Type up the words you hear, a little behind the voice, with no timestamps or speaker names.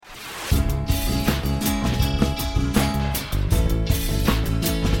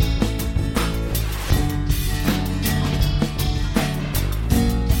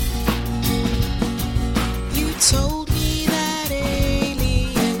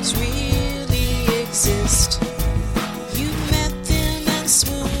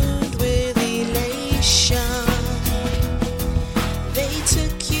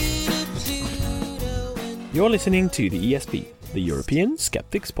You're listening to the ESP, the European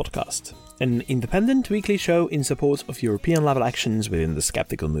Skeptics Podcast, an independent weekly show in support of European-level actions within the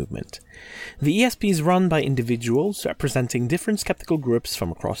skeptical movement. The ESP is run by individuals representing different skeptical groups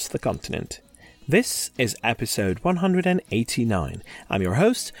from across the continent. This is episode 189. I'm your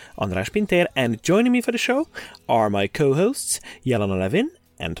host, András Pinter, and joining me for the show are my co-hosts Jelena Levin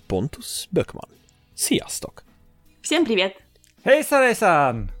and Pontus Böckman. Sziasztok! Всем привет! Hey,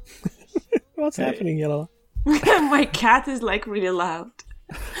 Sare-san! What's happening, Jelena? My cat is like really loud.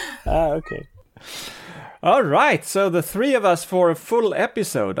 Okay. All right, so the three of us for a full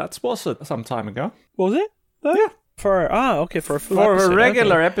episode. That was some time ago. Was it? Yeah. For a full For episode. a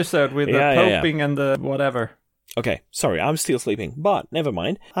regular Okay. episode with the poping and the whatever. Okay, sorry, I'm still sleeping, but never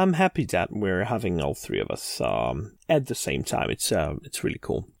mind. I'm happy that we're having all three of us at the same time. It's really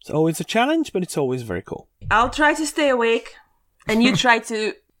cool. It's always a challenge, but it's always very cool. I'll try to stay awake, and you try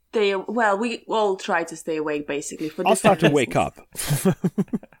to stay. Well, we all try to stay awake, basically. For this I'll start to episode. wake up.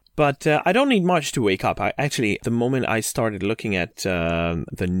 But I don't need much to wake up. The moment I started looking at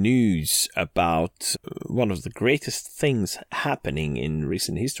the news about one of the greatest things happening in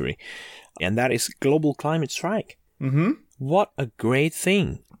recent history, and that is global climate strike. Mm-hmm. What a great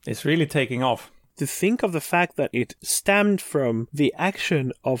thing. It's really taking off. To think of the fact that it stemmed from the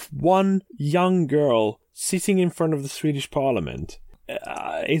action of one young girl sitting in front of the Swedish parliament,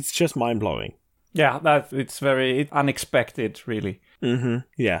 it's just mind-blowing. Yeah, it's very unexpected, really. Mm-hmm.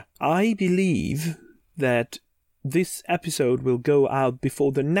 Yeah. I believe that this episode will go out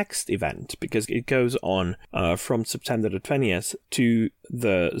before the next event, because it goes on from September the 20th to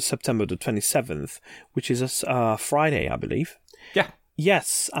the September the 27th, which is a Friday, I believe. Yeah.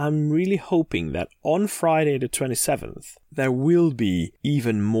 Yes, I'm really hoping that on Friday the 27th, there will be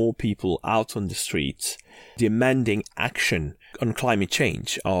even more people out on the streets demanding action on climate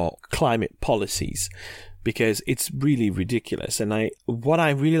change or climate policies, because it's really ridiculous. And what I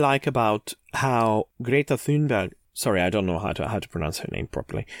really like about how Greta Thunberg, sorry, I don't know how to pronounce her name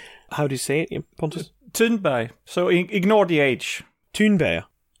properly. How do you say it, Pontus? Thunberg. So ignore the H. Thunberg.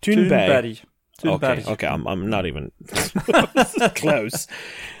 Thunberg. Okay, I'm not even close.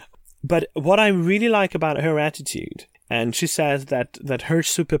 But what I really like about her attitude, and she says that her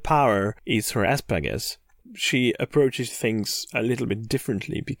superpower is her Asperger's. She approaches things a little bit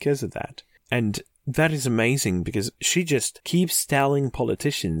differently because of that. And that is amazing, because she just keeps telling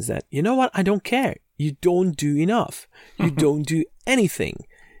politicians that, you know what, I don't care. You don't do enough. You don't do anything.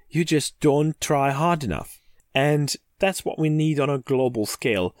 You just don't try hard enough. And that's what we need on a global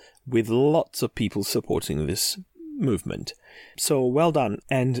scale, with lots of people supporting this movement. So well done.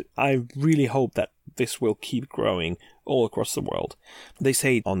 And I really hope that this will keep growing all across the world. They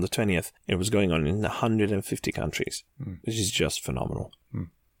say on the 20th it was going on in 150 countries, which is just phenomenal.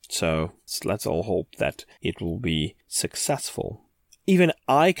 So let's all hope that it will be successful. Even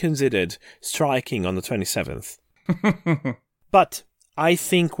I considered striking on the 27th. But I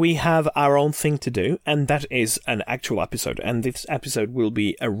think we have our own thing to do, and that is an actual episode. And this episode will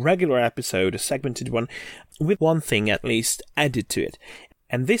be a regular episode, a segmented one, with one thing at least added to it.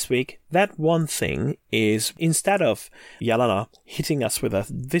 And this week, that one thing is, instead of Jelena hitting us with a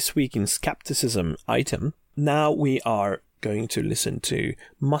This Week in Skepticism item, now we are going to listen to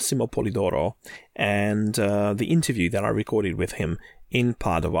Massimo Polidoro and the interview that I recorded with him in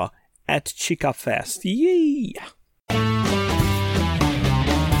Padova at Chica Fest. Yay!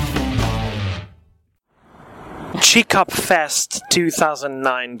 Chica Fest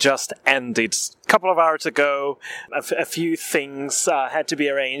 2009 just ended a couple of hours ago. A few things had to be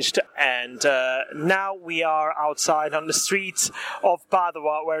arranged, and now we are outside on the streets of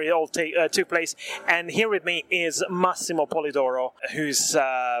Padova, where it all took place. And here with me is Massimo Polidoro, who's,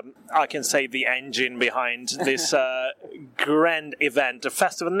 I can say, the engine behind this grand event, a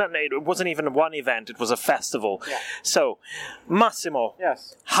festival. No, it wasn't even one event, it was a festival. Yeah. So, Massimo,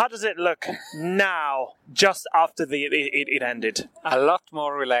 yes, how does it look now, just after it ended? A lot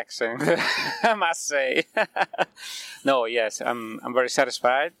more relaxing, I must say. No, yes, I'm very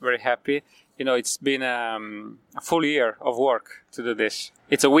satisfied, very happy. You know, it's been a full year of work to do this.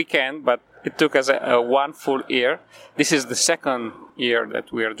 It's a weekend, but it took us a 1 full year. This is the second year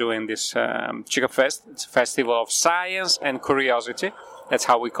that we are doing this Chica Fest. It's a festival of science and curiosity. That's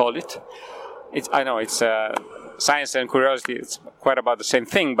how we call it. I know it's science and curiosity. It's quite about the same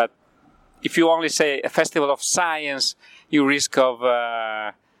thing, but if you only say a festival of science, you risk of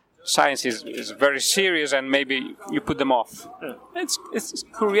science is very serious, and maybe you put them off. It's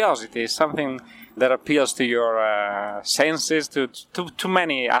curiosity. It's something that appeals to your senses, to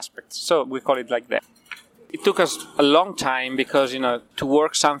many aspects. So we call it like that. It took us a long time because, to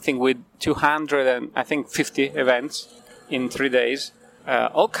work something with 250 events in 3 days,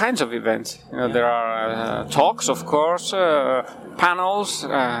 all kinds of events. There are talks, of course, panels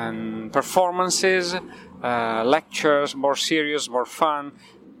and performances, lectures, more serious, more fun,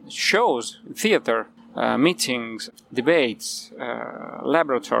 shows, theater, meetings, debates,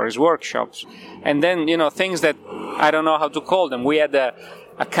 laboratories, workshops, and then, things that I don't know how to call them. We had a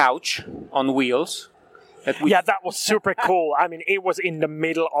couch on wheels. That was super cool. I mean, it was in the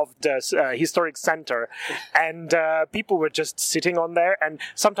middle of the historic center, and people were just sitting on there, and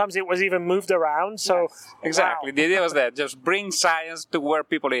sometimes it was even moved around. So yes, exactly, wow. The idea was that just bring science to where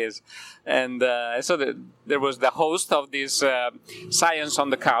people is, and so there was the host of this Science on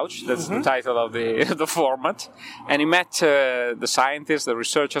the Couch. That's the title of the format, and he met the scientists, the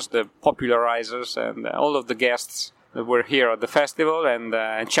researchers, the popularizers, and all of the guests that were here at the festival, and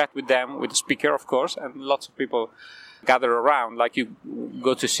chat with them, with the speaker, of course, and lots of people gather around, like you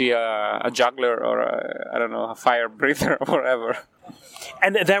go to see a juggler or a fire breather or whatever.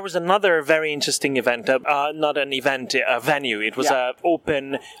 And there was another very interesting event, not an event, a venue. It was an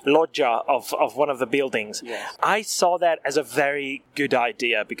open loggia of one of the buildings. Yes. I saw that as a very good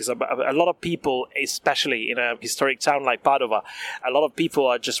idea because a lot of people, especially in a historic town like Padova, a lot of people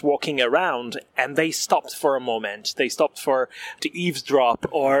are just walking around and they stopped for a moment. They stopped to eavesdrop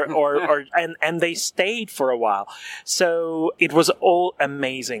and they stayed for a while. So it was all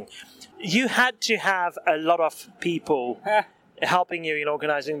amazing. You had to have a lot of people helping you in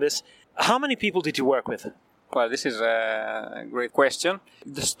organizing this. How many people did you work with? Well, this is a great question.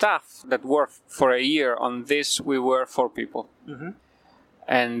 The staff that worked for a year on this, we were 4 people. Mm-hmm.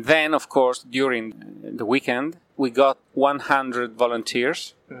 And then, of course, during the weekend, we got 100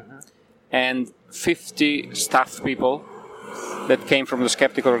 volunteers and 50 staff people that came from the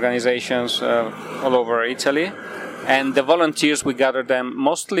skeptical organizations all over Italy. And the volunteers, we gathered them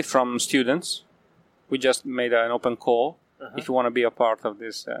mostly from students. We just made an open call. If you want to be a part of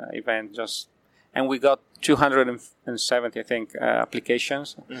this event, and we got 270, I think,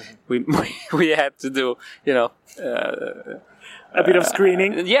 applications. We had to do, a bit of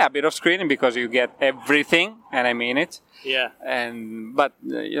screening. A bit of screening because you get everything, and I mean it. Yeah. But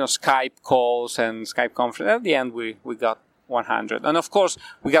Skype calls and Skype conference. At the end, we got 100, and of course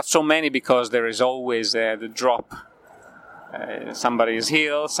we got so many because there is always the drop. Somebody is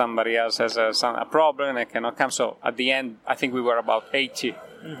ill, somebody else has a problem and cannot come. So at the end, I think we were about 80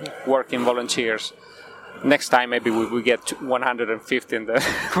 working volunteers. Next time, maybe we get 150 and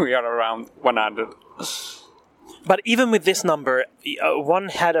we are around 100. But even with this number, one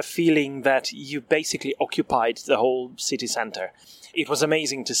had a feeling that you basically occupied the whole city center. It was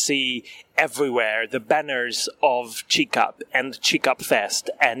amazing to see everywhere the banners of CICAP and CICAP Fest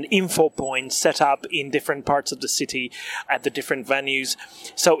and info points set up in different parts of the city at the different venues.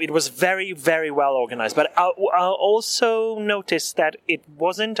 So it was very, very well organized. But I also noticed that it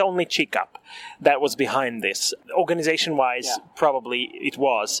wasn't only CICAP that was behind this. Organization-wise, probably it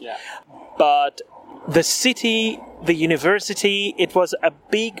was. Yeah. But the city, the university, it was a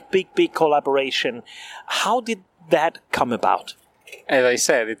big, big, big collaboration. How did that come about? As I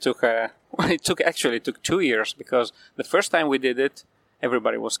said, it took 2 years because the first time we did it,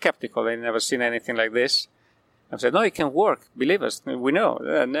 everybody was skeptical. They'd never seen anything like this. I said, "No, it can work. Believe us. We know."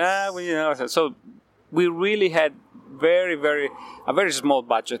 So we really had a very small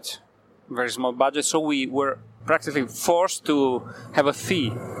budget. So we were practically forced to have a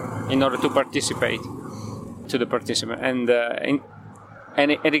fee in order to participate to the participant, and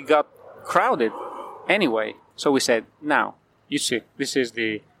it got crowded anyway. So we said, "Now, you see, this is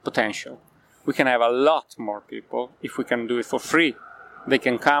the potential. We can have a lot more people if we can do it for free. They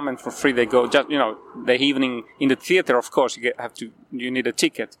can come and for free they go. Just the evening in the theater, of course, you need a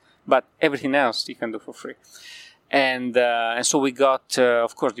ticket, but everything else you can do for free." And so we got,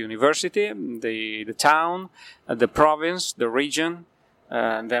 of course, the university, the town, the province, the region.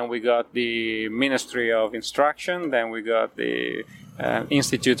 Then we got the Ministry of Instruction. Then we got the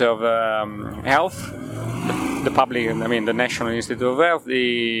Institute of Health. The National Institute of Health,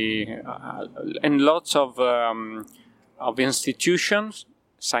 and lots of institutions,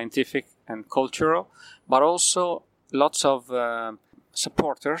 scientific and cultural, but also lots of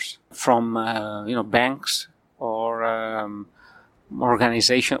supporters from banks or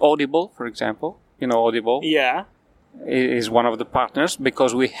organization. Audible, for example, Audible. Yeah, is one of the partners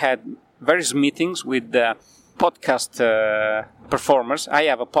because we had various meetings with the podcast performers. I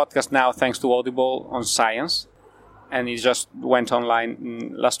have a podcast now thanks to Audible on science. And it just went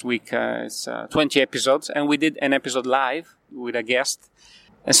online last week. It's 20 episodes. And we did an episode live with a guest.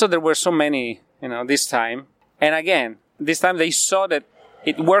 And so there were so many this time. And again, this time they saw that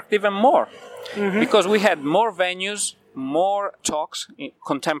it worked even more because we had more venues, more talks,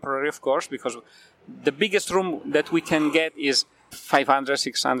 contemporary, of course, because the biggest room that we can get is 500,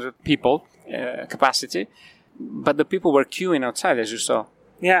 600 people capacity. But the people were queuing outside, as you saw.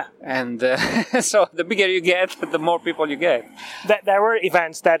 Yeah. And so the bigger you get, the more people you get. There were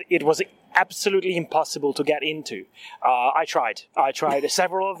events that it was absolutely impossible to get into. I tried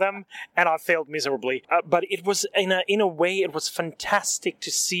several of them, and I failed miserably. But it was, in a way, it was fantastic to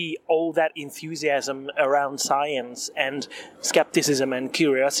see all that enthusiasm around science and skepticism and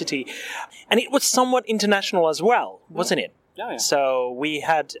curiosity. And it was somewhat international as well, wasn't it? Yeah. So we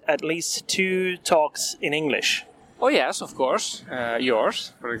had at least 2 talks in English. Oh, yes, of course.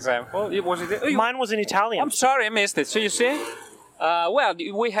 Yours, for example. Mine was in Italian. I'm sorry, I missed it. So you see? Well,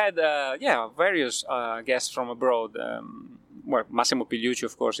 we had, various guests from abroad. Massimo Polidoro,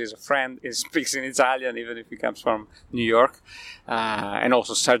 of course, is a friend. He speaks in Italian, even if he comes from New York. And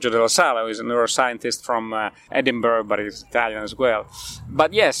also Sergio Della Sala, who is a neuroscientist from Edinburgh, but he's Italian as well.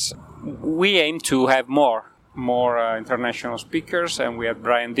 But yes, we aim to have more international speakers, and we had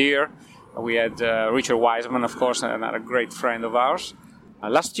Brian Deere, we had Richard Wiseman, of course, another great friend of ours.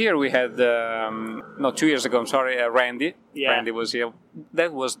 Last year we had, 2 years ago, I'm sorry, Randy. Yeah. Randy was here.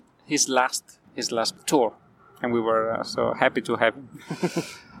 That was his last tour, and we were so happy to have him.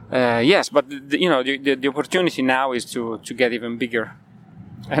 Yes, but the opportunity now is to get even bigger,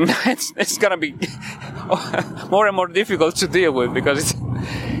 and it's gonna be more and more difficult to deal with because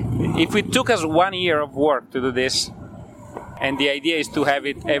if it took us 1 year of work to do this, and the idea is to have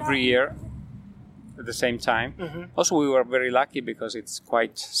it every year at the same time. Mm-hmm. Also, we were very lucky because it's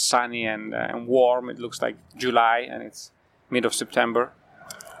quite sunny and warm. It looks like July, and it's mid of September.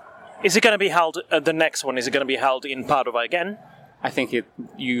 Is it going to be held, the next one, is it going to be held in Padova again? I think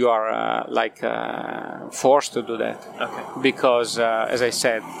you are forced to do that. Okay. Because, as I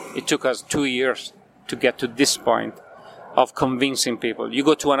said, it took us 2 years to get to this point of convincing people. You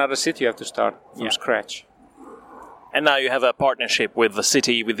go to another city, you have to start from scratch. And now you have a partnership with the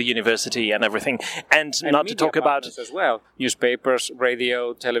city, with the university and everything. And not to talk about... as well. Newspapers,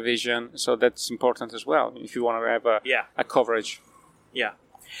 radio, television. So that's important as well, if you want to have a coverage. Yeah.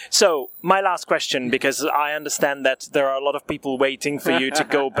 So, my last question, because I understand that there are a lot of people waiting for you to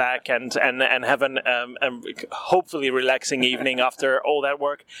go back and have a hopefully relaxing evening after all that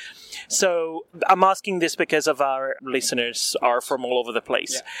work. So, I'm asking this because of our listeners are from all over the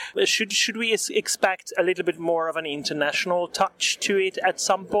place. Yeah. Should we expect a little bit more of an international touch to it at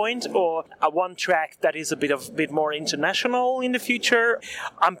some point, or a one track that is a bit more international in the future?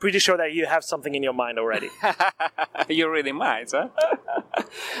 I'm pretty sure that you have something in your mind already. You really might, huh?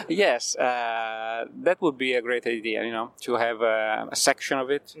 Yes, that would be a great idea, to have a section of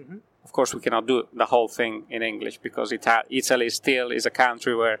it. Mm-hmm. Of course, we cannot do the whole thing in English because Italy still is a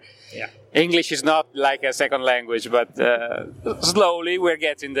country where English is not like a second language, but slowly we're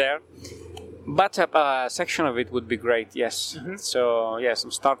getting there. But a section of it would be great, yes. Mm-hmm. So, yes,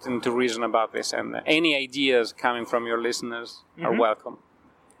 I'm starting to reason about this, and any ideas coming from your listeners are welcome.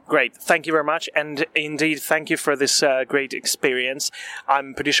 Great. Thank you very much. And indeed, thank you for this great experience.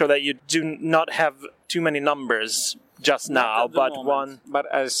 I'm pretty sure that you do not have too many numbers just now, but one... But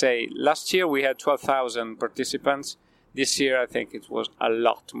as I say, last year we had 12,000 participants. This year I think it was a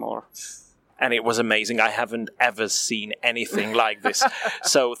lot more. And it was amazing. I haven't ever seen anything like this.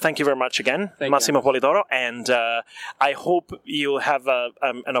 So thank you very much again, Massimo Polidoro. And I hope you'll have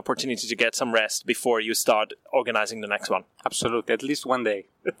an opportunity to get some rest before you start organizing the next one. Absolutely. At least one day.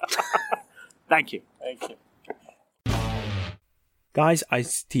 Thank you. Thank you. Guys, I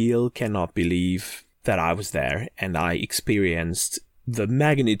still cannot believe that I was there and I experienced the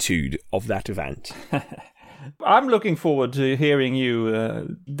magnitude of that event. I'm looking forward to hearing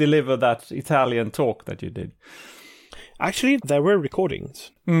you deliver that Italian talk that you did. Actually, there were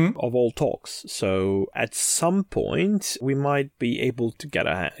recordings of all talks, so at some point we might be able to get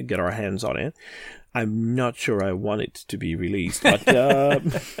our hands on it. I'm not sure I want it to be released, but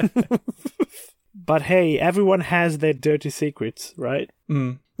but hey, everyone has their dirty secrets, right?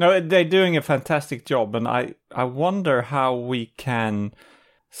 Mm. No, they're doing a fantastic job, and I wonder how we can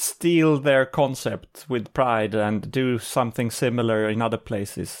steal their concept with pride and do something similar in other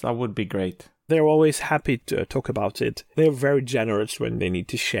places. That would be great. They're always happy to talk about it. They're very generous when they need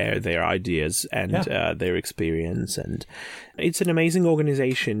to share their ideas and their experience. And it's an amazing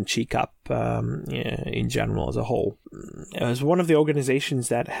organization, Cheek Up, in general as a whole. It's one of the organizations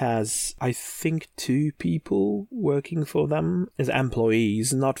that has, I think, 2 people working for them as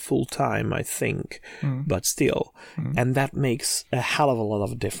employees, not full-time, I think, but still. And that makes a hell of a lot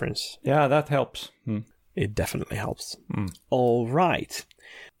of difference. Yeah, that helps. It definitely helps. All right.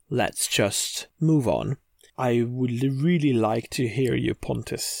 Let's just move on. I would really like to hear you,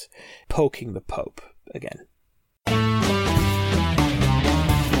 Pontus, poking the Pope again.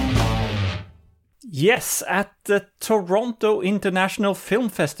 Yes, at the Toronto International Film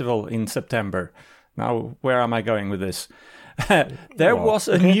Festival in September. Now, where am I going with this? There was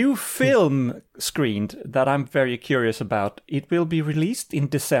a new film screened that I'm very curious about. It will be released in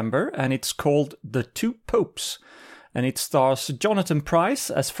December, and it's called The Two Popes. And it stars Jonathan Pryce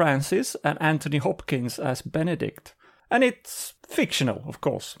as Francis and Anthony Hopkins as Benedict. And it's fictional, of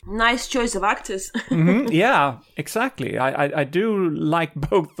course. Nice choice of actors. Yeah, exactly. I do like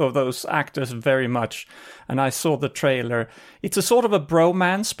both of those actors very much. And I saw the trailer. It's a sort of a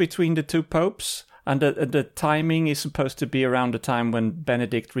bromance between the two popes. And the timing is supposed to be around the time when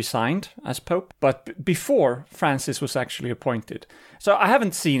Benedict resigned as Pope, but before Francis was actually appointed. So I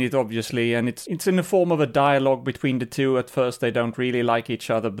haven't seen it, obviously, and it's in the form of a dialogue between the two. At first, they don't really like each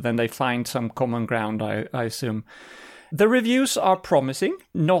other, but then they find some common ground, I assume. The reviews are promising,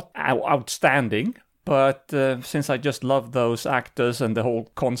 not outstanding, but since I just love those actors and the whole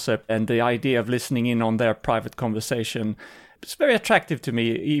concept and the idea of listening in on their private conversation, it's very attractive to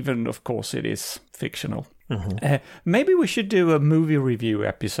me, even, of course, it is fictional. Maybe we should do a movie review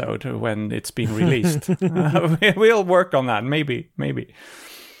episode when it's been released. We'll work on that, maybe.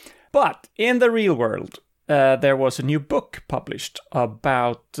 But in the real world, there was a new book published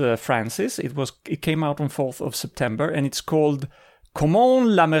about Francis. It came out on 4th of September, and it's called Comment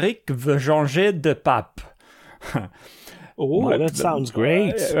l'Amérique veut changer de pape. Oh, that sounds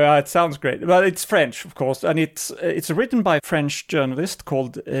great. It sounds great. Well, it's French, of course, and it's written by a French journalist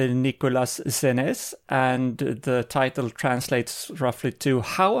called Nicolas Zenes, and the title translates roughly to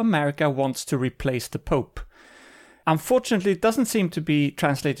How America Wants to Replace the Pope. Unfortunately, it doesn't seem to be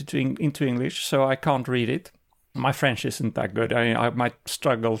translated into English, so I can't read it. My French isn't that good. I might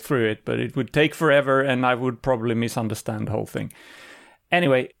struggle through it, but it would take forever, and I would probably misunderstand the whole thing.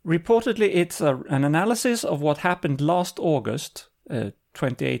 Anyway, reportedly it's an analysis of what happened last August,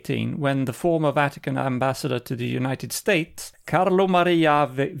 2018, when the former Vatican ambassador to the United States, Carlo Maria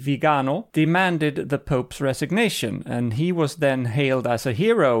Vigano, demanded the Pope's resignation, and he was then hailed as a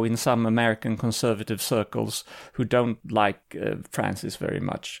hero in some American conservative circles who don't like Francis very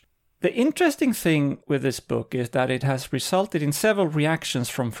much. The interesting thing with this book is that it has resulted in several reactions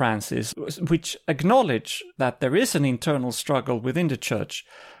from Francis, which acknowledge that there is an internal struggle within the church.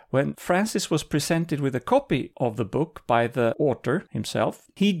 When Francis was presented with a copy of the book by the author himself,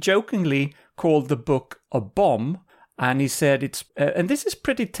 he jokingly called the book a bomb, and he said and this is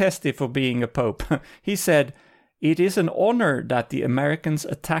pretty testy for being a pope, he said, "It is an honor that the Americans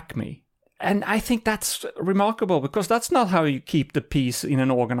attack me." And I think that's remarkable, because that's not how you keep the peace in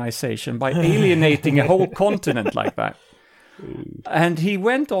an organization, by alienating a whole continent like that. And he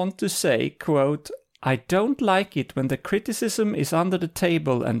went on to say, quote, "I don't like it when the criticism is under the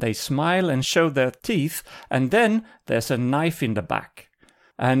table and they smile and show their teeth, and then there's a knife in the back."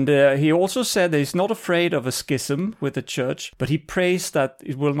 And he also said that he's not afraid of a schism with the church, but he prays that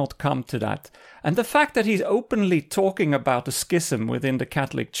it will not come to that. And the fact that he's openly talking about a schism within the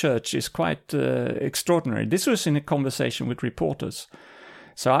Catholic Church is quite extraordinary. This was in a conversation with reporters.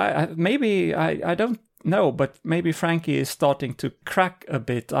 So I don't know, but maybe Frankie is starting to crack a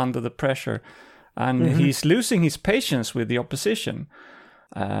bit under the pressure. And he's losing his patience with the opposition.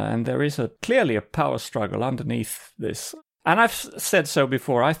 And there is clearly a power struggle underneath this. And I've said so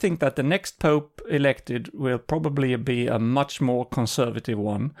before, I think that the next Pope elected will probably be a much more conservative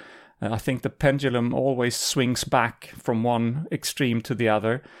one. I think the pendulum always swings back from one extreme to the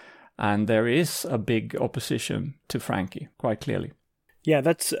other, and there is a big opposition to Frankie, quite clearly. Yeah,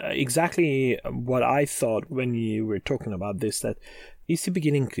 that's exactly what I thought when you were talking about this, that is he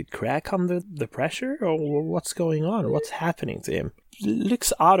beginning to crack under the pressure, or what's going on, or what's happening to him?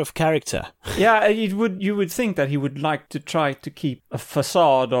 Looks out of character. Yeah, you would think that he would like to try to keep a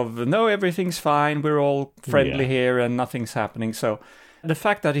facade of, no, everything's fine, we're all friendly here and nothing's happening. So the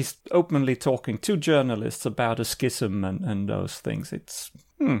fact that he's openly talking to journalists about a schism and those things, it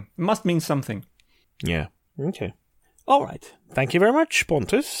must mean something. Yeah, okay. All right. Thank you very much,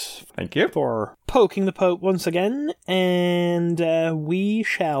 Pontus. Thank you. For poking the Pope once again. And we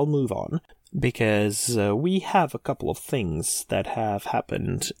shall move on. because we have a couple of things that have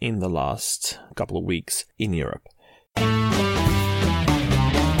happened in the last couple of weeks in Europe.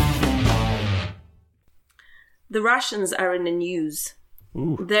 The Russians are in the news.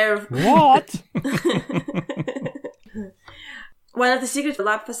 Ooh. They're What? One of the secret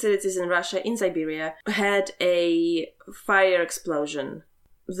lab facilities in Russia, in Siberia, had a fire explosion.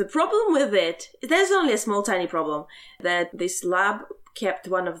 The problem with it, there's only a small tiny problem, that this lab kept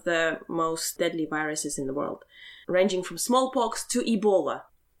one of the most deadly viruses in the world, ranging from smallpox to Ebola.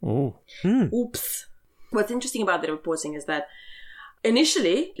 Oh. Oops. What's interesting about the reporting is that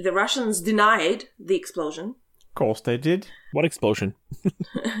initially the Russians denied the explosion. Of course they did. What explosion?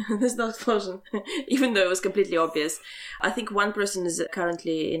 There's no explosion, even though it was completely obvious. I think one person is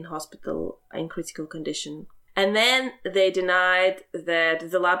currently in hospital in critical condition. And then they denied that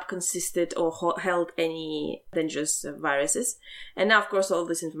the lab consisted or held any dangerous viruses. And now, of course, all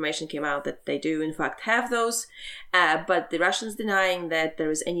this information came out that they do, in fact, have those. But the Russians denying that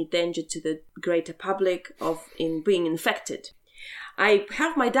there is any danger to the greater public in being infected. I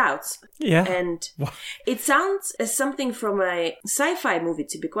have my doubts. Yeah. And it sounds as something from a sci-fi movie,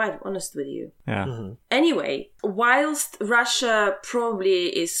 to be quite honest with you. Yeah. Mm-hmm. Anyway, whilst Russia probably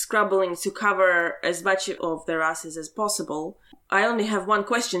is scrabbling to cover as much of their asses as possible, I only have one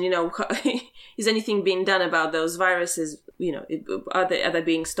question, is anything being done about those viruses? Are they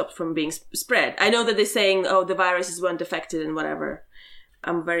being stopped from being spread? I know that they're saying, the viruses weren't affected and whatever.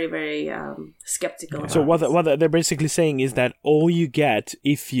 I'm very, very skeptical. So what they're basically saying is that all you get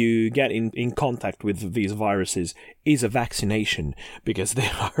if you get in contact with these viruses is a vaccination, because they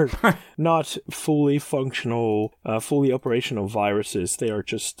are not fully functional, fully operational viruses. They are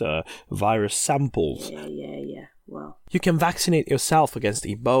just virus samples. Yeah. Well, you can vaccinate yourself against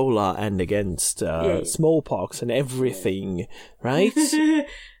Ebola and against smallpox and everything, right?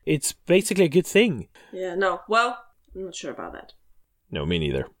 It's basically a good thing. Yeah, no. Well, I'm not sure about that. No, me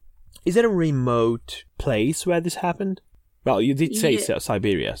neither. Is it a remote place where this happened? Well, you did say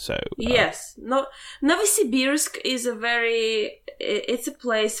Siberia, so... Yes. No, Novosibirsk is it's a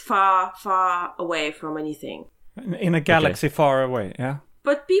place far, far away from anything. In a galaxy far away, yeah.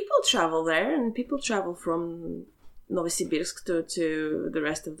 But people travel there, and people travel from Novosibirsk to the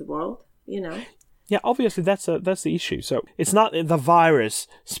rest of the world, Yeah, obviously that's the issue. So it's not the virus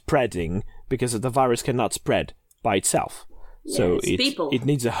spreading, because the virus cannot spread by itself. So it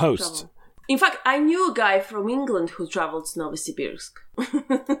needs a host. Travel. In fact, I knew a guy from England who traveled to Novosibirsk.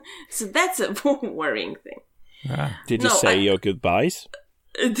 So that's a worrying thing. Yeah. Did you say your goodbyes?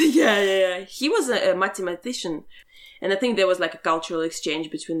 Yeah. He was a mathematician. And I think there was like a cultural exchange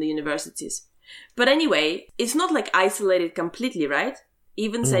between the universities. But anyway, it's not like isolated completely, right?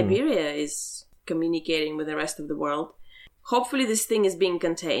 Even Siberia is communicating with the rest of the world. Hopefully this thing is being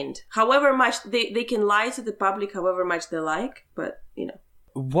contained. However much they can lie to the public, however much they like, but,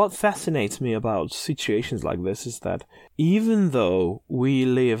 What fascinates me about situations like this is that even though we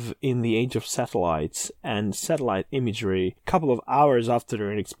live in the age of satellites and satellite imagery a couple of hours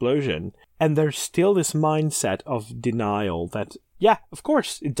after an explosion, and there's still this mindset of denial that, yeah, of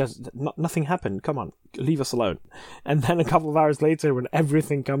course, nothing happened, come on, leave us alone. And then a couple of hours later, when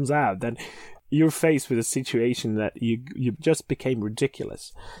everything comes out, then you're faced with a situation that you just became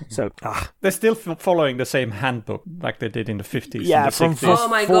ridiculous. So they're still following the same handbook like they did in the 50s. Yeah, and the from 60s. Oh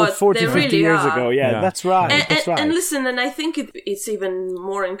my God, 40, they 50 really years are. ago. Yeah, that's right. And listen, and I think it's even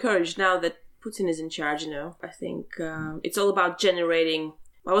more encouraged now that Putin is in charge. I think it's all about generating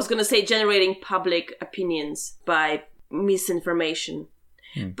public opinions by misinformation.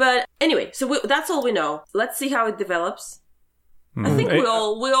 But anyway, so that's all we know. Let's see how it develops. I think we're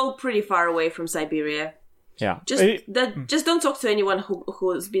all pretty far away from Siberia. Yeah. Just don't talk to anyone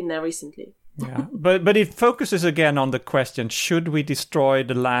who has been there recently. Yeah. But it focuses again on the question: should we destroy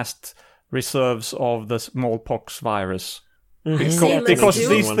the last reserves of the smallpox virus? Because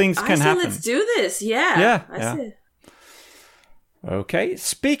these things can happen. Let's do this. Yeah. I see. Okay.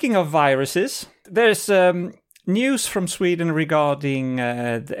 Speaking of viruses, there's news from Sweden regarding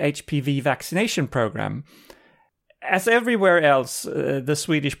the HPV vaccination program. As everywhere else, the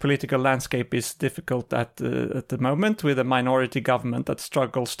Swedish political landscape is difficult at the moment, with a minority government that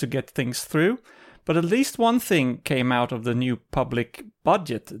struggles to get things through. But at least one thing came out of the new public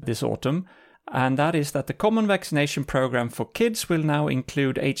budget this autumn, and that is that the common vaccination program for kids will now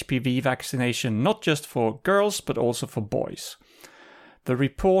include HPV vaccination not just for girls, but also for boys. The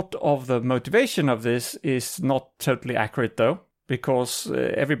report of the motivation of this is not totally accurate, though, because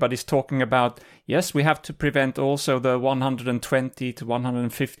everybody's talking about, yes, we have to prevent also the 120 to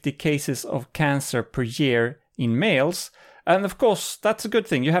 150 cases of cancer per year in males, And of course, that's a good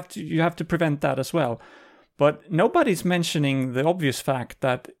thing. You have to prevent that as well. But nobody's mentioning the obvious fact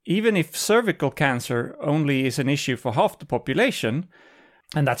that even if cervical cancer only is an issue for half the population,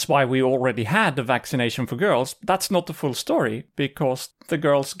 and that's why we already had the vaccination for girls, that's not the full story, because the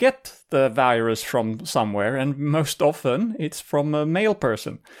girls get the virus from somewhere, and most often it's from a male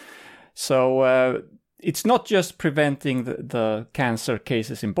person. So it's not just preventing the cancer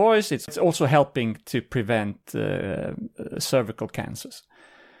cases in boys, it's also helping to prevent cervical cancers.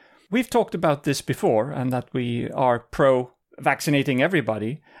 We've talked about this before, and that we are pro-vaccinating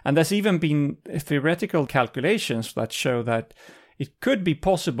everybody. And there's even been theoretical calculations that show that it could be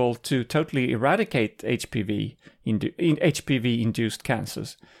possible to totally eradicate HPV-induced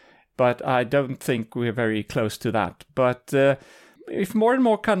cancers. But I don't think we're very close to that. But if more and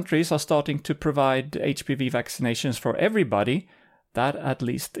more countries are starting to provide HPV vaccinations for everybody, that at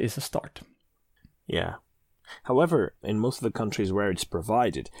least is a start. Yeah. However, in most of the countries where it's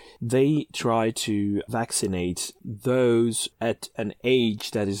provided, they try to vaccinate those at an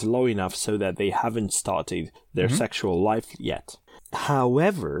age that is low enough so that they haven't started their sexual life yet.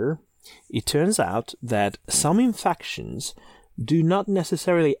 However, it turns out that some infections do not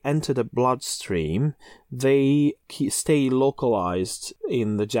necessarily enter the bloodstream. They stay localized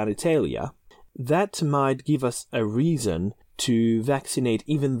in the genitalia. That might give us a reason to vaccinate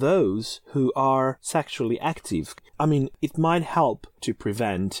even those who are sexually active. I mean, it might help to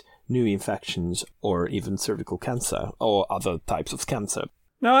prevent new infections or even cervical cancer or other types of cancer.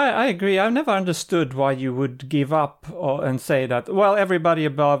 No, I agree. I've never understood why you would give up and say that, well, everybody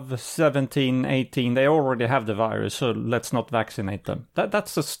above 17, 18, they already have the virus, so let's not vaccinate them.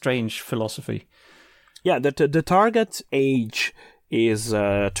 That's a strange philosophy. Yeah, the target age is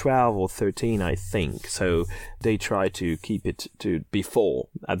 12 or 13, I think. So they try to keep it to before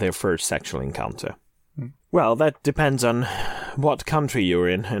their first sexual encounter. Well, that depends on what country you're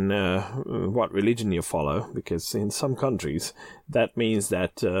in and what religion you follow, because in some countries that means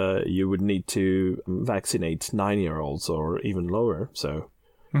that you would need to vaccinate 9-year-olds or even lower. So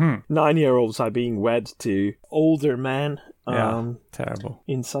 9-year-olds are being wed to older men. Terrible.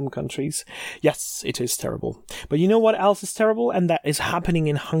 In some countries. Yes, it is terrible. But you know what else is terrible? And that is happening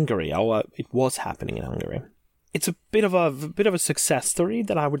in Hungary. It was happening in Hungary. It's a bit of a success story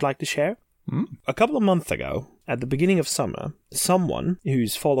that I would like to share. A couple of months ago, at the beginning of summer, someone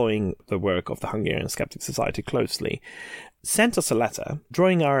who's following the work of the Hungarian Skeptic Society closely sent us a letter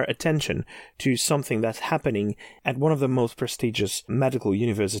drawing our attention to something that's happening at one of the most prestigious medical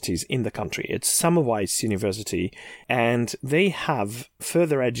universities in the country. It's Semmelweis University, and they have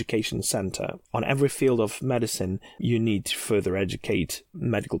further education center. On every field of medicine, you need to further educate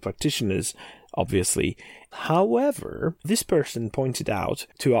medical practitioners, obviously. However, this person pointed out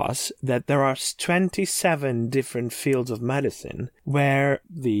to us that there are 27 different fields of medicine where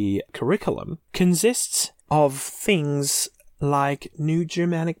the curriculum consists of things like New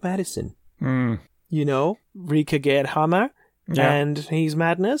Germanic medicine. You know, Rika Gerhammer and his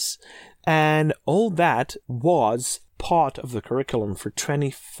madness. And all that was part of the curriculum for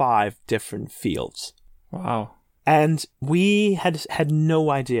 25 different fields. Wow. And we had no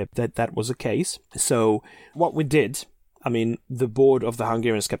idea that that was the case. So what we did, I mean, the board of the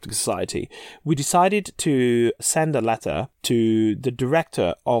Hungarian Skeptic Society, we decided to send a letter to the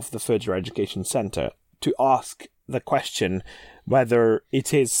director of the Further Education Center to ask the question whether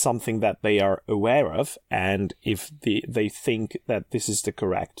it is something that they are aware of and if they think that this is the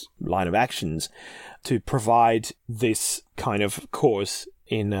correct line of actions to provide this kind of course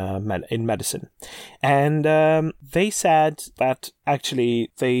in medicine. And they said that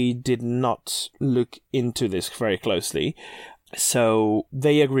actually they did not look into this very closely. So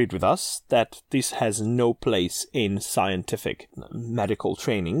they agreed with us that this has no place in scientific medical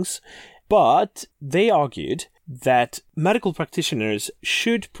trainings. But they argued that medical practitioners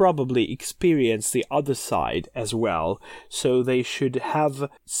should probably experience the other side as well, so they should have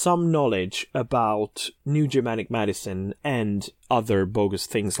some knowledge about New Germanic medicine and other bogus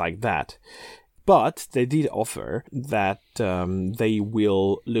things like that. But they did offer that they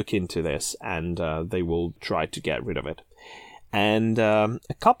will look into this and they will try to get rid of it. And a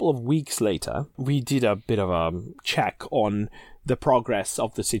couple of weeks later, we did a bit of a check on the progress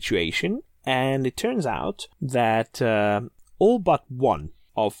of the situation, and it turns out that all but one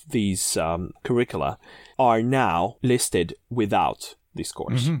of these curricula are now listed without this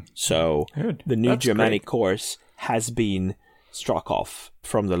course. So the New Germanic course has been struck off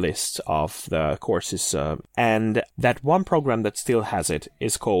from the list of the courses, and that one program that still has it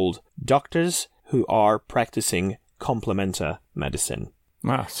is called Doctors Who Are Practicing Complementary Medicine.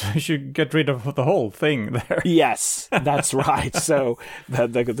 Well, so you should get rid of the whole thing there. Yes, that's right. So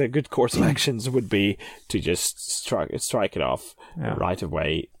the good course of actions would be to just strike it off right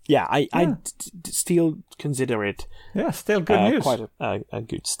away. Yeah, I still consider it. Yeah, still good news. Quite a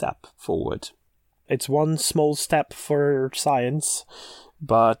good step forward. It's one small step for science,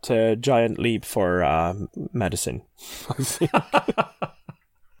 but a giant leap for medicine, I think.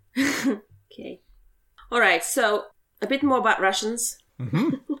 Okay. All right. So a bit more about Russians.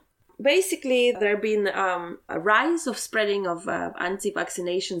 Mm-hmm. Basically, there have been a rise of spreading of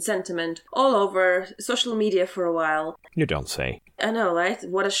anti-vaccination sentiment all over social media for a while. You don't say. I know, right?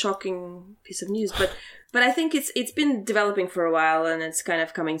 What a shocking piece of news. But I think it's been developing for a while, and it's kind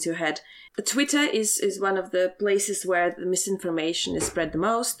of coming to a head. Twitter is one of the places where the misinformation is spread the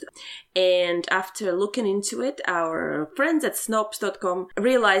most. And after looking into it, our friends at snopes.com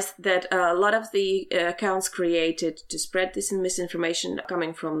realized that a lot of the accounts created to spread this misinformation are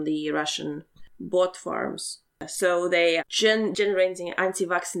coming from the Russian bot farms. So they are generating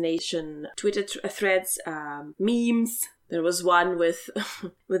anti-vaccination Twitter threads, memes. There was one with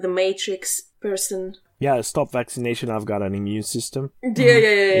the Matrix person. Yeah, stop vaccination, I've got an immune system. Yeah.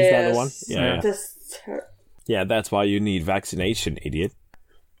 Is that the one? Yeah. That's her. Yeah, that's why you need vaccination, idiot.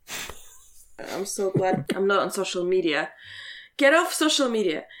 I'm so glad I'm not on social media. Get off social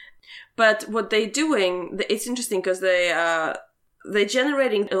media. But what they're doing, it's interesting because they're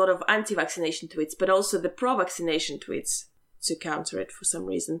generating a lot of anti-vaccination tweets, but also the pro-vaccination tweets to counter it for some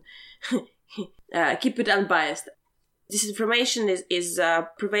reason. Keep it unbiased. Disinformation is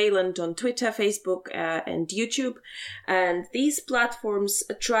prevalent on Twitter, Facebook, and YouTube. And these platforms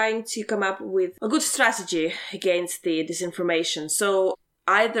are trying to come up with a good strategy against the disinformation. So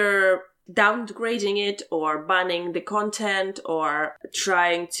either downgrading it or banning the content or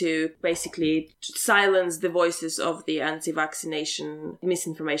trying to basically silence the voices of the anti-vaccination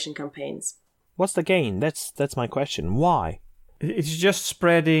misinformation campaigns. What's the gain? That's my question. Why? It's just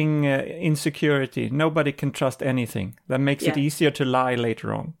spreading insecurity. Nobody can trust anything. That makes it easier to lie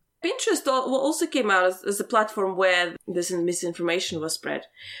later on. Pinterest also came out as a platform where this misinformation was spread.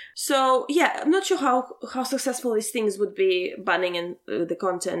 So, yeah, I'm not sure how successful these things would be banning the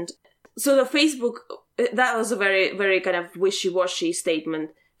content. So the Facebook, that was a very, very kind of wishy-washy statement.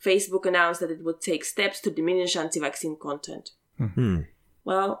 Facebook announced that it would take steps to diminish anti-vaccine content. Mm-hmm.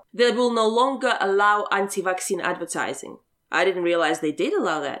 Well, they will no longer allow anti-vaccine advertising. I didn't realize they did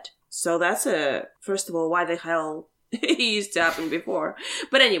allow that. So that's first of all, why the hell it used to happen before.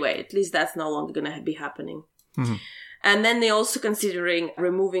 But anyway, at least that's no longer going to be happening. Mm-hmm. And then they're also considering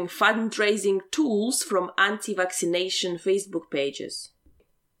removing fundraising tools from anti-vaccination Facebook pages.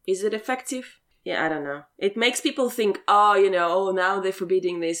 Is it effective? Yeah, I don't know. It makes people think, now they're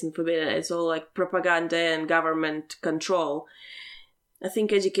forbidding this and forbidding it. It's all like propaganda and government control. I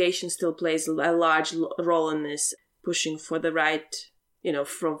think education still plays a large role in this. Pushing for the right,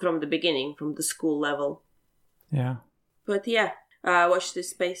 from the beginning, from the school level. Yeah. But watch this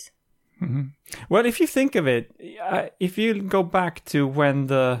space. Mm-hmm. Well, if you think of it, if you go back to when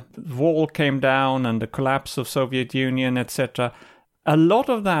the wall came down and the collapse of Soviet Union, etc., a lot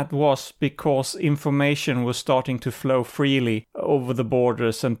of that was because information was starting to flow freely over the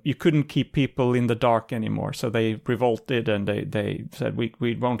borders and you couldn't keep people in the dark anymore. So they revolted and they said,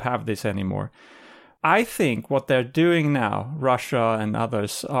 we won't have this anymore. I think what they're doing now, Russia and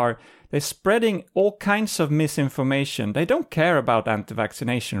others, they're spreading all kinds of misinformation. They don't care about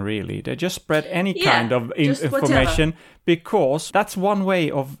anti-vaccination, really. They just spread any kind of information because that's one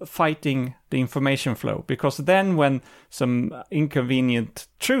way of fighting the information flow. Because then when some inconvenient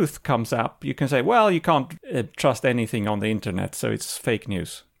truth comes up, you can say, well, you can't trust anything on the internet, so it's fake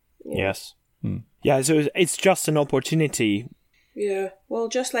news. Yes. Yeah, so it's just an opportunity. Yeah, well,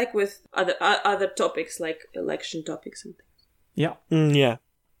 just like with other topics, like election topics and things. Yeah. Yeah.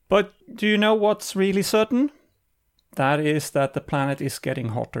 But do you know what's really certain? That is that the planet is getting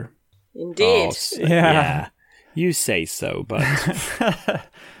hotter. Indeed. Yeah. You say so, but...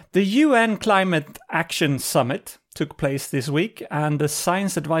 The UN Climate Action Summit took place this week, and the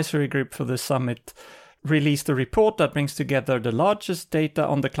Science Advisory Group for the summit released a report that brings together the largest data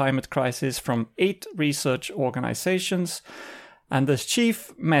on the climate crisis from 8 research organizations. And the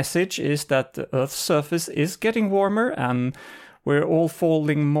chief message is that the Earth's surface is getting warmer and we're all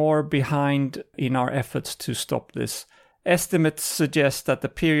falling more behind in our efforts to stop this. Estimates suggest that the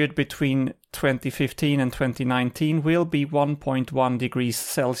period between 2015 and 2019 will be 1.1 degrees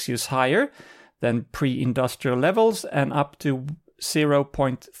Celsius higher than pre-industrial levels and up to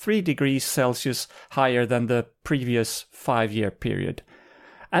 0.3 degrees Celsius higher than the previous 5-year period.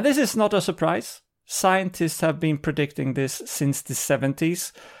 And this is not a surprise. Scientists have been predicting this since the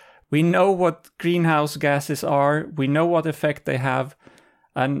 70s. We know what greenhouse gases are. We know what effect they have.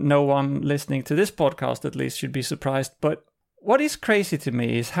 And no one listening to this podcast, at least, should be surprised. But what is crazy to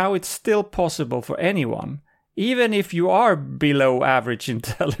me is how it's still possible for anyone, even if you are below average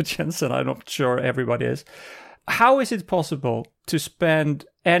intelligence, and I'm not sure everybody is, how is it possible to spend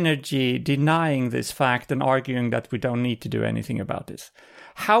energy denying this fact and arguing that we don't need to do anything about this?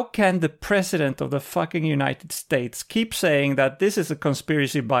 How can the president of the fucking United States keep saying that this is a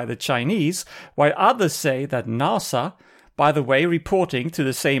conspiracy by the Chinese, while others say that NASA, by the way, reporting to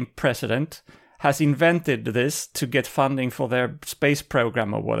the same president, has invented this to get funding for their space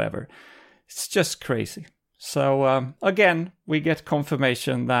program or whatever? It's just crazy. So again, we get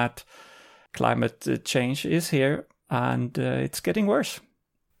confirmation that climate change is here and it's getting worse.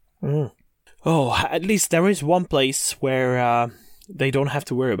 Oh, at least there is one place where they don't have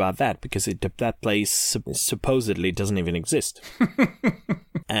to worry about that, because that place supposedly doesn't even exist.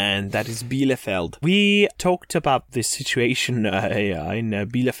 And that is Bielefeld. We talked about this situation in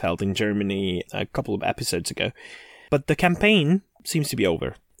Bielefeld in Germany a couple of episodes ago, but the campaign seems to be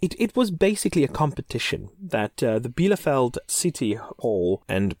over. It was basically a competition that the Bielefeld City Hall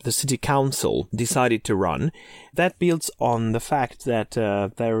and the City Council decided to run. That builds on the fact that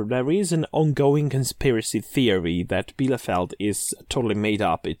there is an ongoing conspiracy theory that Bielefeld is totally made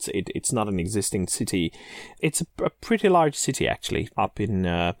up. It's not an existing city. It's a pretty large city, actually, up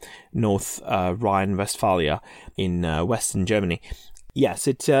in North Rhine-Westphalia in western Germany. Yes,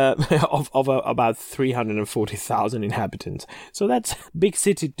 it's of about 340,000 inhabitants. So that's a big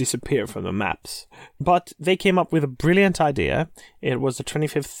city disappear from the maps. But they came up with a brilliant idea. It was the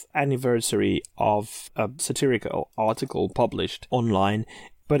 25th anniversary of a satirical article published online.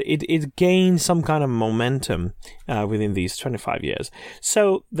 But it gained some kind of momentum within these 25 years.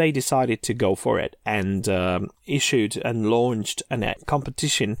 So they decided to go for it and issued and launched a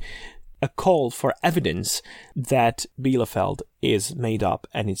competition, a call for evidence that Bielefeld is made up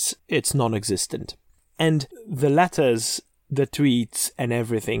and it's non-existent. And the letters, the tweets and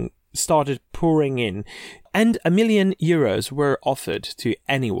everything started pouring in. And €1 million were offered to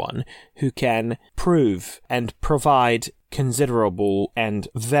anyone who can prove and provide considerable and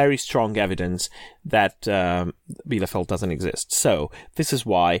very strong evidence that Bielefeld doesn't exist. So this is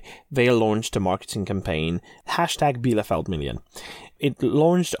why they launched a marketing campaign, #BielefeldMillion. It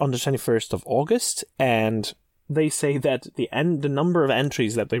launched on the 21st of August, and they say that the number of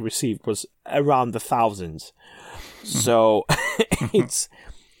entries that they received was around the thousands. So it's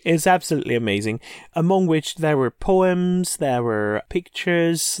absolutely amazing, among which there were poems, there were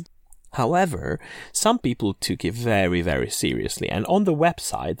pictures. However, some people took it very, very seriously. And on the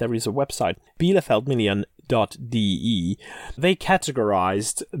website, there is a website, bielefeldmillion.de. They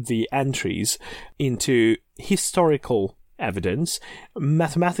categorized the entries into historical evidence,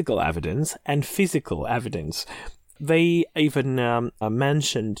 mathematical evidence, and physical evidence. They even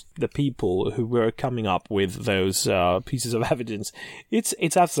mentioned the people who were coming up with those pieces of evidence.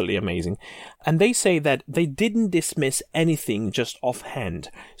 It's absolutely amazing. And they say that they didn't dismiss anything just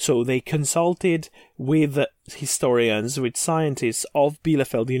offhand. So they consulted with historians, with scientists of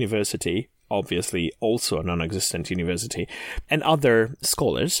Bielefeld University, obviously also a non-existent university, and other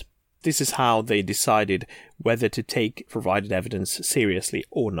scholars. This is how they decided whether to take provided evidence seriously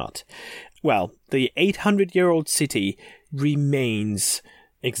or not. Well, the 800-year-old city remains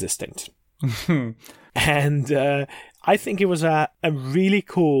existent. And I think it was a really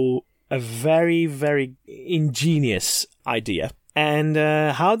cool, a very, very ingenious idea. And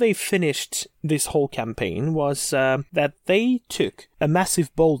how they finished this whole campaign was that they took a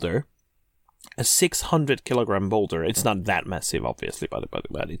massive boulder, a 600-kilogram boulder. It's not that massive, obviously, but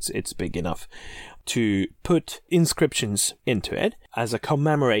it's big enough to put inscriptions into it as a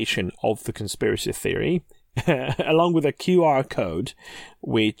commemoration of the conspiracy theory, along with a QR code,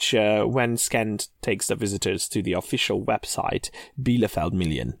 which, when scanned, takes the visitors to the official website, Bielefeld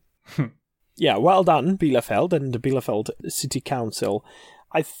Million. Yeah, well done, Bielefeld and the Bielefeld City Council.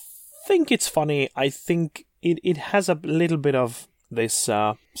 I think it's funny. I think it has a little bit of this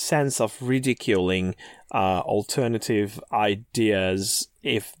sense of ridiculing alternative ideas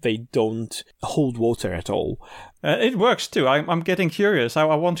if they don't hold water at all. It works too. I'm getting curious. I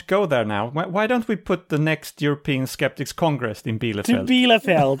want to go there now. Why don't we put the next European Skeptics Congress in Bielefeld? To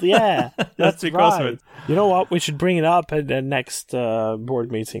Bielefeld, yeah. That's because right. of it. You know what? We should bring it up at the next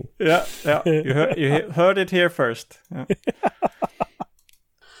board meeting. Yeah. You heard it here first. Yeah.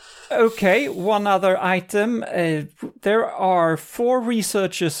 Okay, one other item. There are 4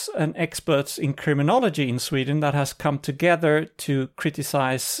 researchers and experts in criminology in Sweden that has come together to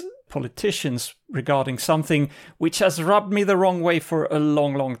criticize politicians regarding something which has rubbed me the wrong way for a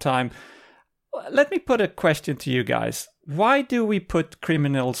long, long time. Let me put a question to you guys. Why do we put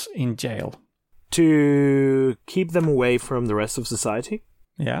criminals in jail? To keep them away from the rest of society?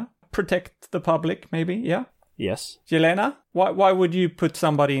 Yeah. Protect the public, maybe, yeah? Yes. Jelena, why would you put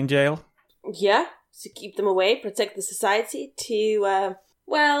somebody in jail? Yeah, to keep them away, protect the society, to,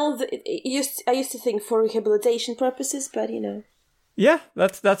 I used to think for rehabilitation purposes, but, Yeah,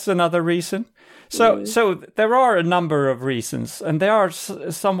 that's another reason. So there are a number of reasons, and they are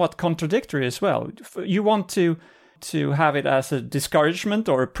somewhat contradictory as well. You want to have it as a discouragement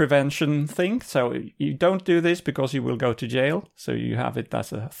or a prevention thing. So you don't do this because you will go to jail. So you have it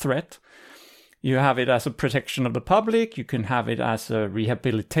as a threat. You have it as a protection of the public. You can have it as a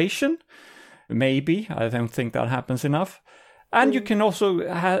rehabilitation. Maybe. I don't think that happens enough. And you can also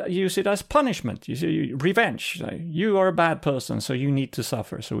use it as punishment. You see, revenge. You are a bad person, so you need to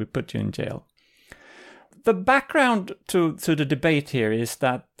suffer. So we put you in jail. The background to the debate here is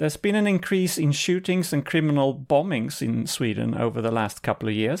that there's been an increase in shootings and criminal bombings in Sweden over the last couple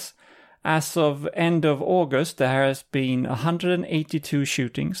of years. As of end of August, there has been 182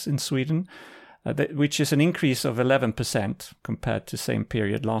 shootings in Sweden, which is an increase of 11% compared to the same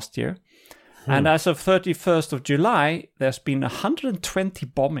period last year. And as of 31st of July, there's been 120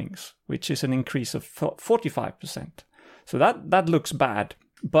 bombings, which is an increase of 45%. So that looks bad.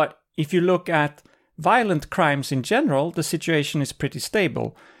 But if you look at violent crimes in general, the situation is pretty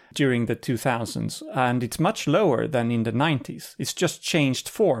stable during the 2000s, and it's much lower than in the 90s. It's just changed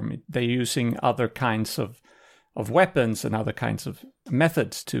form. They're using other kinds of weapons and other kinds of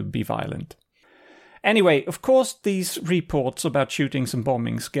methods to be violent. Anyway, of course, these reports about shootings and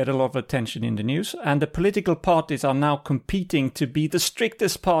bombings get a lot of attention in the news, and the political parties are now competing to be the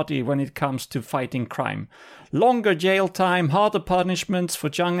strictest party when it comes to fighting crime. Longer jail time, harder punishments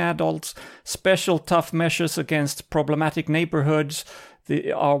for young adults, special tough measures against problematic neighborhoods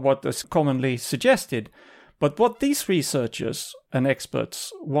are what is commonly suggested. But what these researchers and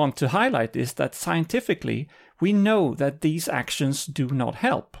experts want to highlight is that scientifically, we know that these actions do not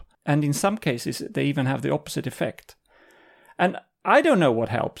help. And in some cases, they even have the opposite effect. And I don't know what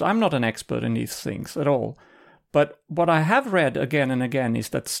helps. I'm not an expert in these things at all. But what I have read again and again is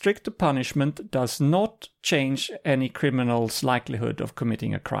that stricter punishment does not change any criminal's likelihood of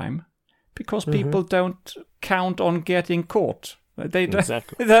committing a crime, because people don't count on getting caught.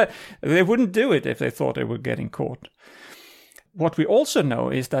 Exactly. They wouldn't do it if they thought they were getting caught. What we also know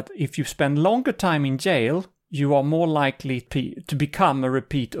is that if you spend longer time in jail, you are more likely to become a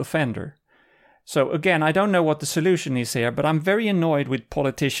repeat offender. So again, I don't know what the solution is here, but I'm very annoyed with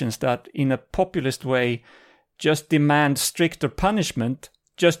politicians that in a populist way just demand stricter punishment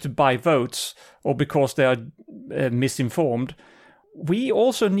just to buy votes or because they are misinformed. We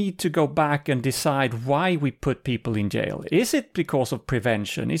also need to go back and decide why we put people in jail. Is it because of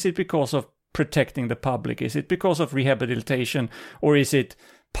prevention? Is it because of protecting the public? Is it because of rehabilitation? Or is it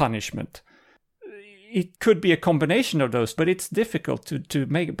punishment? It could be a combination of those, but it's difficult to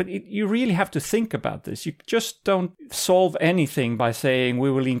make it. But you really have to think about this. You just don't solve anything by saying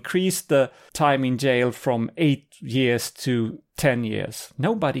we will increase the time in jail from 8 years to 10 years.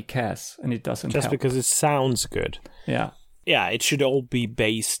 Nobody cares, and it doesn't just help. Because it sounds good. Yeah. Yeah, it should all be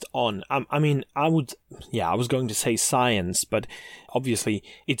based on, I was going to say science, but obviously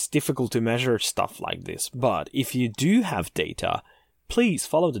it's difficult to measure stuff like this. But if you do have data, please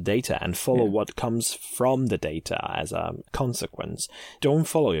follow the data and follow what comes from the data as a consequence. Don't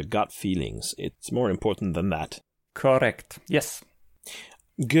follow your gut feelings. It's more important than that. Correct. Yes.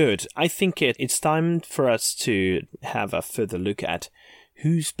 Good. I think it's time for us to have a further look at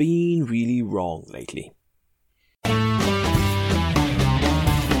who's been really wrong lately.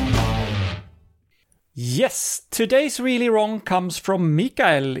 Yes, today's really wrong comes from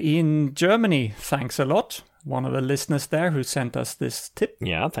Mikael in Germany. Thanks a lot. One of the listeners there who sent us this tip.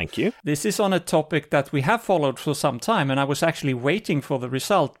 Yeah, thank you. This is on a topic that we have followed for some time, and I was actually waiting for the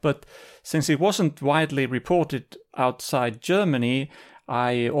result, but since it wasn't widely reported outside Germany,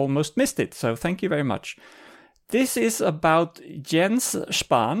 I almost missed it, so thank you very much. This is about Jens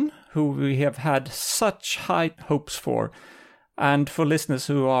Spahn, who we have had such high hopes for. And for listeners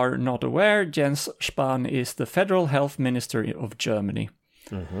who are not aware, Jens Spahn is the Federal Health Minister of Germany.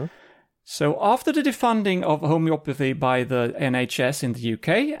 Mm-hmm. So after the defunding of homeopathy by the NHS in the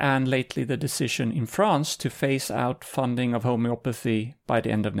UK and lately the decision in France to phase out funding of homeopathy by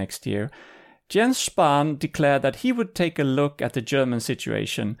the end of next year, Jens Spahn declared that he would take a look at the German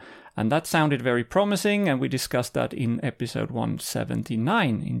situation, and that sounded very promising, and we discussed that in episode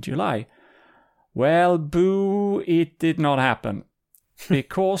 179 in July. Well, boo, it did not happen.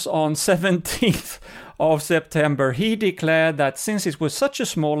 because on 17th of September, he declared that since it was such a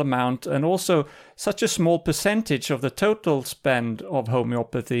small amount and also such a small percentage of the total spend of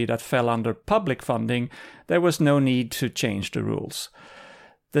homeopathy that fell under public funding, there was no need to change the rules.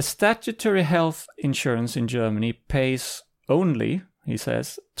 The statutory health insurance in Germany pays only, he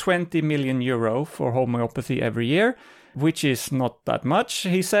says, 20 million euro for homeopathy every year, which is not that much,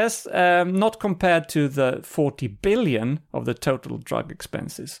 he says, not compared to the 40 billion of the total drug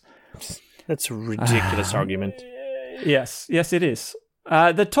expenses. That's a ridiculous argument. Yes, it is.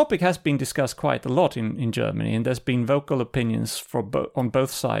 The topic has been discussed quite a lot in Germany, and there's been vocal opinions on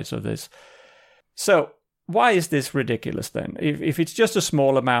both sides of this. So, why is this ridiculous then? If it's just a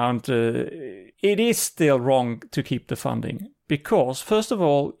small amount, it is still wrong to keep the funding. Because, first of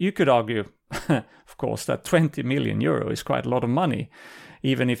all, you could argue, of course, that 20 million euro is quite a lot of money,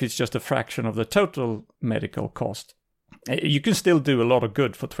 even if it's just a fraction of the total medical cost. You can still do a lot of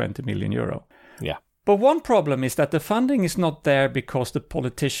good for 20 million euro. Yeah. But one problem is that the funding is not there because the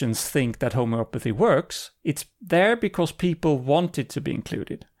politicians think that homeopathy works. It's there because people want it to be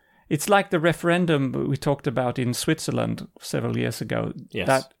included. It's like the referendum we talked about in Switzerland several years ago, yes,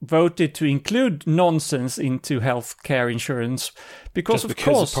 that voted to include nonsense into healthcare insurance because, just of because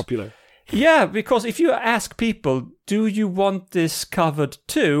course, it's popular. Yeah, because if you ask people, do you want this covered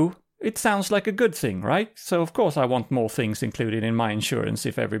too? It sounds like a good thing, right? So of course I want more things included in my insurance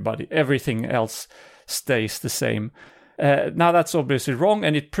if everything else stays the same. Now that's obviously wrong,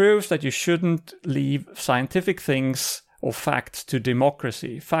 and it proves that you shouldn't leave scientific things or facts to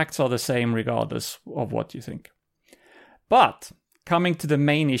democracy. Facts are the same regardless of what you think. But coming to the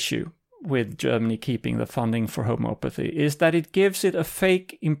main issue with Germany keeping the funding for homeopathy is that it gives it a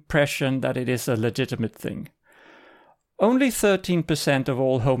fake impression that it is a legitimate thing. Only 13% of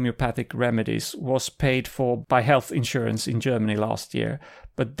all homeopathic remedies was paid for by health insurance in Germany last year,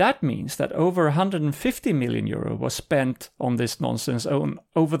 but that means that over 150 million euro was spent on this nonsense on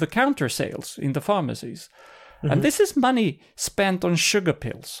over-the-counter sales in the pharmacies. Mm-hmm. And this is money spent on sugar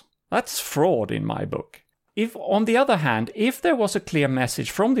pills. That's fraud in my book. If, on the other hand, if there was a clear message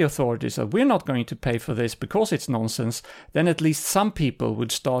from the authorities that we're not going to pay for this because it's nonsense, then at least some people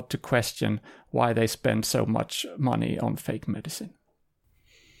would start to question why they spend so much money on fake medicine.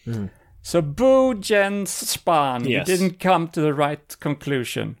 Mm. So boo Jens Spahn, yes. You didn't come to the right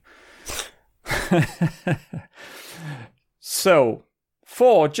conclusion. So,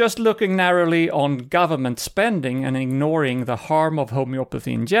 for just looking narrowly on government spending and ignoring the harm of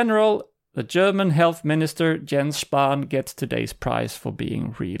homeopathy in general, the German health minister Jens Spahn gets today's prize for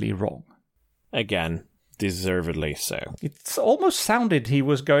being really wrong. Again, deservedly so. It's almost sounded he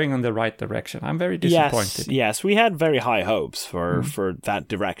was going in the right direction. I'm very disappointed. Yes, we had very high hopes for that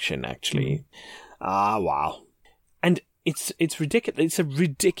direction, actually. Wow. And it's ridiculous. It's a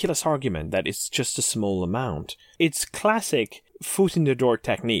ridiculous argument that it's just a small amount. It's classic foot in the door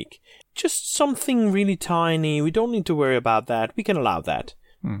technique. Just something really tiny. We don't need to worry about that. We can allow that.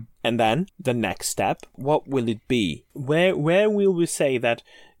 And then the next step, what will it be? Where will we say that,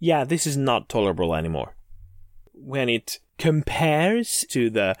 yeah, this is not tolerable anymore? When it compares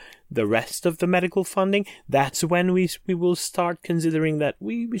to the rest of the medical funding, that's when we will start considering that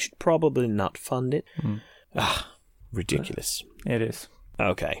we should probably not fund it. Ridiculous. It is.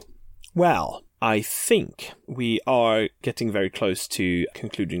 Okay. Well, I think we are getting very close to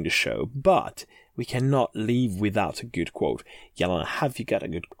concluding the show, but we cannot leave without a good quote. Jelena, have you got a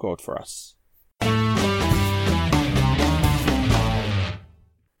good quote for us?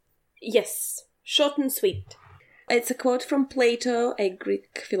 Yes, short and sweet. It's a quote from Plato, a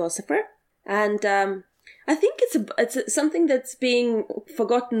Greek philosopher, and I think it's something that's being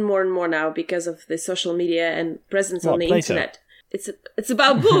forgotten more and more now because of the social media and presence on the Plato? internet. It's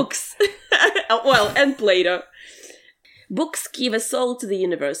about books. Well, and Plato. Books give a soul to the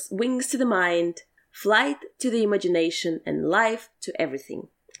universe, wings to the mind, flight to the imagination, and life to everything.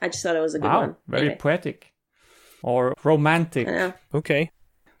 I just thought it was a good one. Very anyway. poetic. Or romantic. Okay.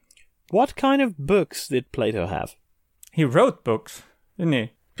 What kind of books did Plato have? He wrote books, didn't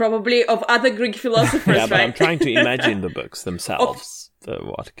he? Probably of other Greek philosophers, yeah, but right? I'm trying to imagine the books themselves.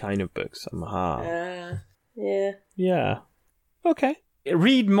 What kind of books? Yeah. Yeah. Okay.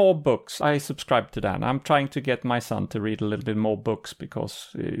 Read more books. I subscribe to that. I'm trying to get my son to read a little bit more books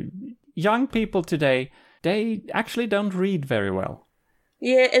because young people today, they actually don't read very well.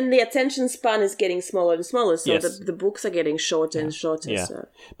 Yeah, and the attention span is getting smaller and smaller, so yes. the books are getting shorter and shorter. Yeah. So.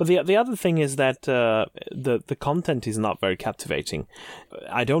 But the other thing is that the content is not very captivating.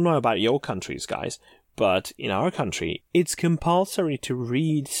 I don't know about your countries, guys, but in our country, it's compulsory to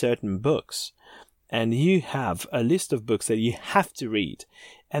read certain books. and you have a list of books that you have to read.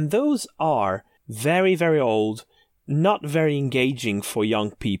 And those are very, very old, not very engaging for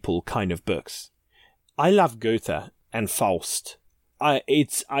young people kind of books. I love Goethe and Faust. I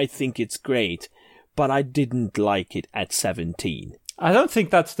think it's great, but I didn't like it at 17. I don't think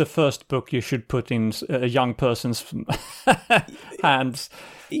that's the first book you should put in a young person's hands.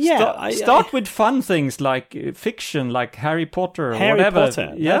 Yeah, start with fun things like fiction, like Harry Potter or Harry whatever.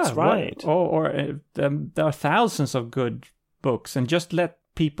 Potter, that's right. Or there are thousands of good books, and just let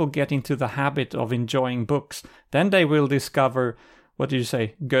people get into the habit of enjoying books. Then they will discover, what do you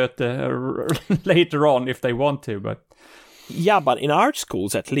say, Goethe later on if they want to. But yeah, but in art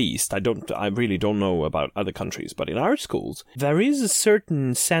schools, at least, I really don't know about other countries, but in art schools, there is a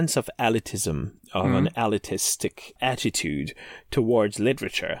certain sense of elitism, of an elitistic attitude towards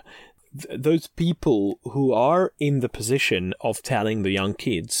literature. Those people who are in the position of telling the young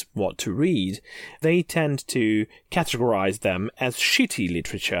kids what to read, they tend to categorize them as shitty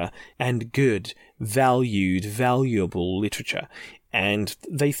literature and good, valued, valuable literature. And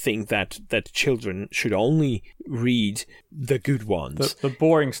they think that children should only read the good ones. The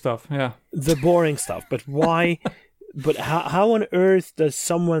boring stuff, yeah. The boring stuff. But why? But how on earth does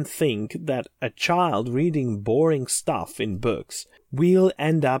someone think that a child reading boring stuff in books will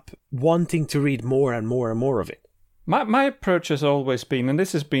end up wanting to read more and more and more of it? My approach has always been, and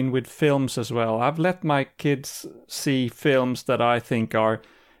this has been with films as well, I've let my kids see films that I think are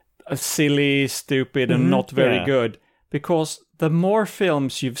silly, stupid, and not very good. Because the more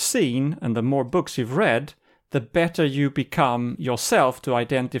films you've seen and the more books you've read, the better you become yourself to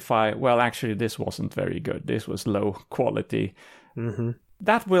identify, well, actually, this wasn't very good. This was low quality. Mm-hmm.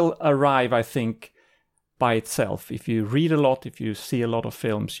 That will arrive, I think, by itself. If you read a lot, if you see a lot of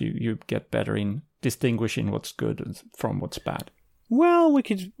films, you get better in distinguishing what's good from what's bad. Well, we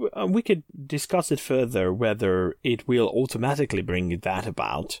could discuss it further, whether it will automatically bring that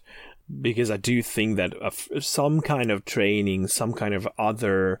about. Because I do think that some kind of training, some kind of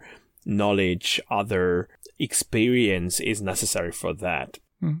other knowledge, other experience is necessary for that.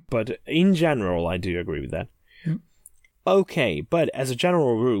 But in general, I do agree with that. Okay, but as a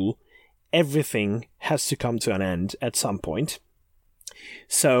general rule, everything has to come to an end at some point.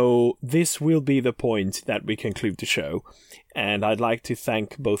 So this will be the point that we conclude the show. And I'd like to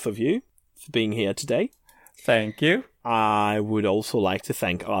thank both of you for being here today. Thank you. I would also like to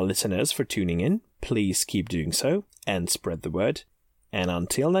thank our listeners for tuning in. Please keep doing so and spread the word. And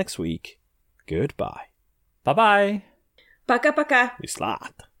until next week, goodbye. Bye-bye. Пока-пока.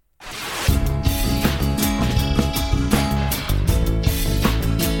 Vislat.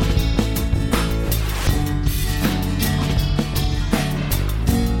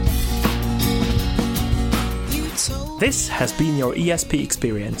 This has been your ESP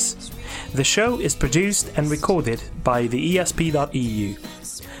experience. The show is produced and recorded by TheESP.eu.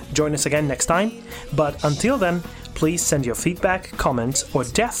 Join us again next time, but until then, please send your feedback, comments, or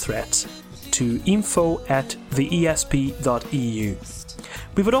death threats to info@theesp.eu.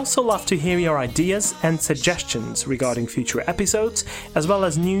 We would also love to hear your ideas and suggestions regarding future episodes, as well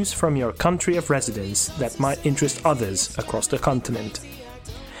as news from your country of residence that might interest others across the continent.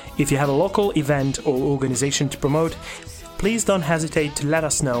 If you have a local event or organization to promote, please don't hesitate to let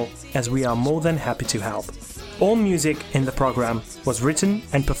us know, as we are more than happy to help. All music in the program was written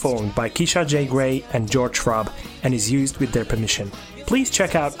and performed by Keisha J. Gray and George Schwab and is used with their permission. Please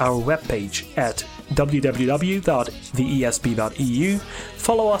check out our webpage at www.theesp.eu,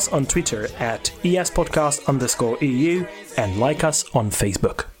 follow us on Twitter at espodcast_EU, and like us on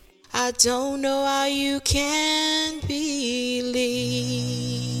Facebook. I don't know how you can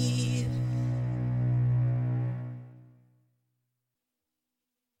believe.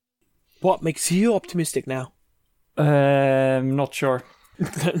 What makes you optimistic now? Not sure.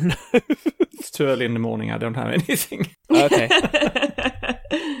 No. It's too early in the morning. I don't have anything. Okay.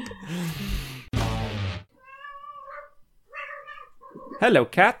 Hello,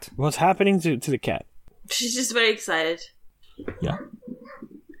 cat. What's happening to the cat? She's just very excited. Yeah.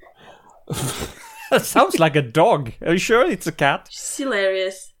 That sounds like a dog. Are you sure it's a cat? She's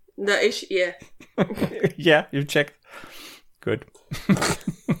hilarious. No, yeah. Yeah, you checked. Good.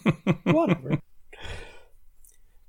 Whatever.